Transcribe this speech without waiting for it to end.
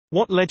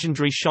What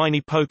legendary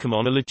shiny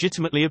Pokémon are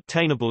legitimately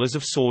obtainable as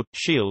of Sword,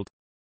 Shield?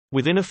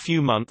 Within a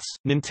few months,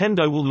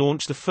 Nintendo will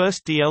launch the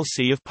first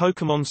DLC of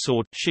Pokémon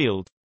Sword,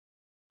 Shield.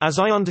 As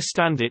I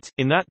understand it,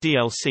 in that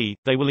DLC,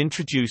 they will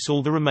introduce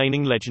all the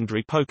remaining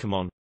legendary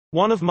Pokémon.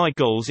 One of my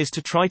goals is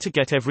to try to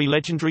get every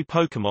legendary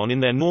Pokémon in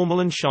their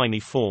normal and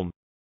shiny form.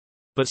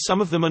 But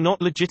some of them are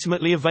not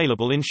legitimately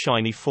available in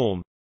shiny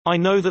form. I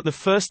know that the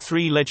first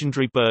 3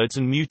 legendary birds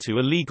and Mewtwo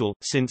are legal,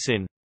 since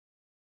in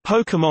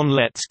Pokémon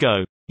Let's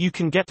Go, you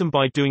can get them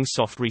by doing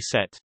soft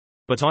reset.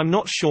 But I'm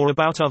not sure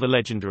about other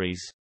legendaries.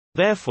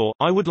 Therefore,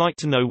 I would like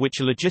to know which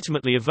are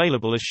legitimately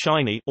available as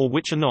shiny, or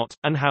which are not,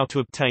 and how to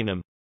obtain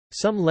them.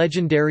 Some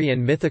legendary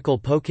and mythical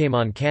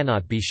Pokémon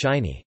cannot be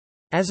shiny.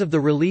 As of the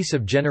release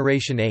of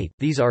Generation 8,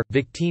 these are,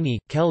 Victini,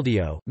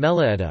 Keldeo,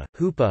 Meleeta,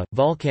 Hoopa,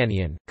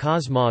 Volcanion,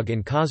 Cosmog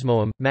and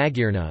Cosmoem,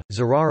 Magearna,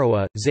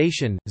 Zeraroa,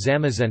 Zacian,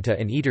 Zamazenta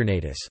and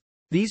Eternatus.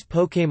 These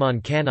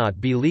Pokémon cannot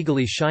be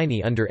legally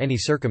shiny under any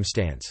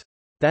circumstance.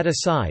 That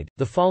aside,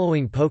 the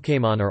following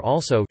Pokémon are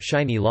also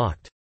shiny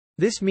locked.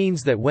 This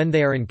means that when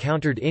they are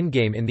encountered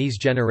in-game in these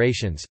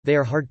generations, they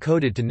are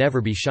hard-coded to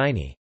never be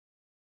shiny.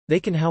 They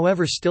can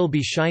however still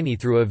be shiny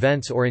through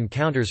events or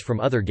encounters from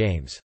other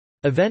games.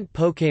 Event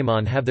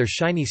Pokémon have their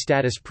shiny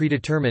status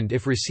predetermined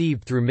if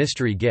received through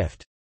Mystery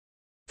Gift.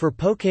 For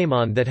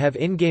Pokémon that have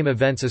in-game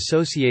events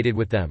associated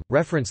with them,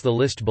 reference the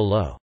list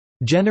below.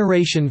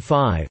 Generation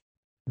 5.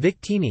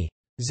 Victini,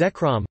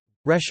 Zekrom,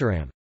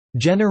 Reshiram.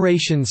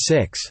 Generation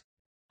 6.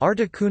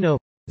 Articuno,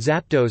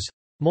 Zapdos,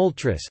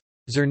 Moltres,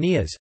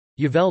 Xerneas,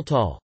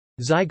 Yveltal,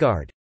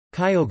 Zygarde,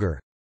 Kyogre,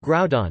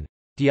 Groudon,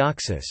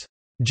 Deoxys.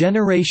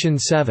 Generation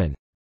 7.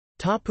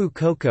 Tapu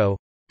Koko,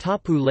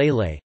 Tapu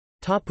Lele,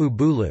 Tapu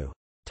Bulu,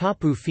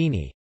 Tapu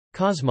Fini,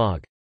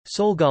 Cosmog,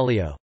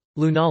 Solgaleo,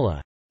 Lunala,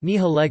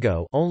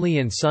 Nihilego only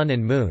in Sun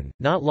and Moon,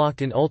 not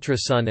locked in Ultra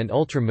Sun and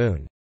Ultra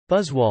Moon.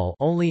 Buzzwole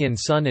only in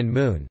Sun and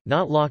Moon,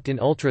 not locked in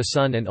Ultra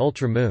Sun and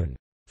Ultra Moon.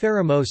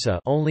 Pheromosa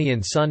only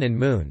in Sun and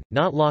Moon,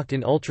 not locked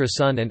in Ultra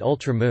Sun and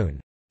Ultra Moon.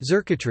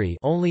 Xurkitree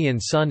only in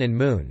Sun and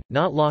Moon,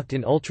 not locked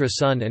in Ultra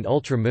Sun and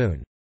Ultra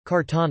Moon.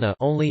 Kartana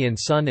only in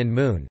Sun and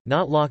Moon,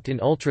 not locked in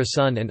Ultra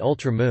Sun and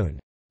Ultra Moon.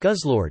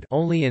 Guzzlord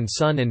only in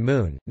Sun and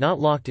Moon, not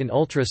locked in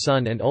Ultra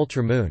Sun and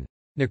Ultra Moon.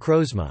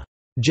 Necrozma.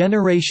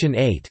 Generation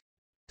 8.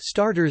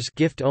 Starters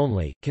gift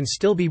only, can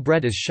still be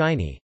bred as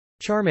shiny.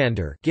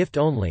 Charmander gift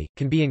only,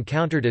 can be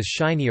encountered as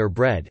shiny or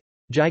bred.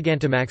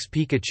 Gigantamax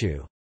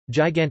Pikachu.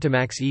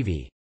 Gigantamax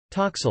Eevee.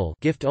 Toxel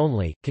gift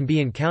only, can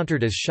be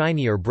encountered as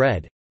shiny or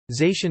bred.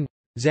 Zacian,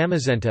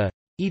 Zamazenta,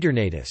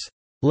 Eternatus.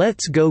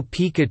 Let's Go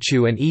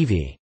Pikachu and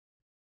Eevee.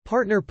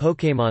 Partner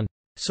Pokémon.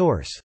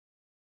 Source.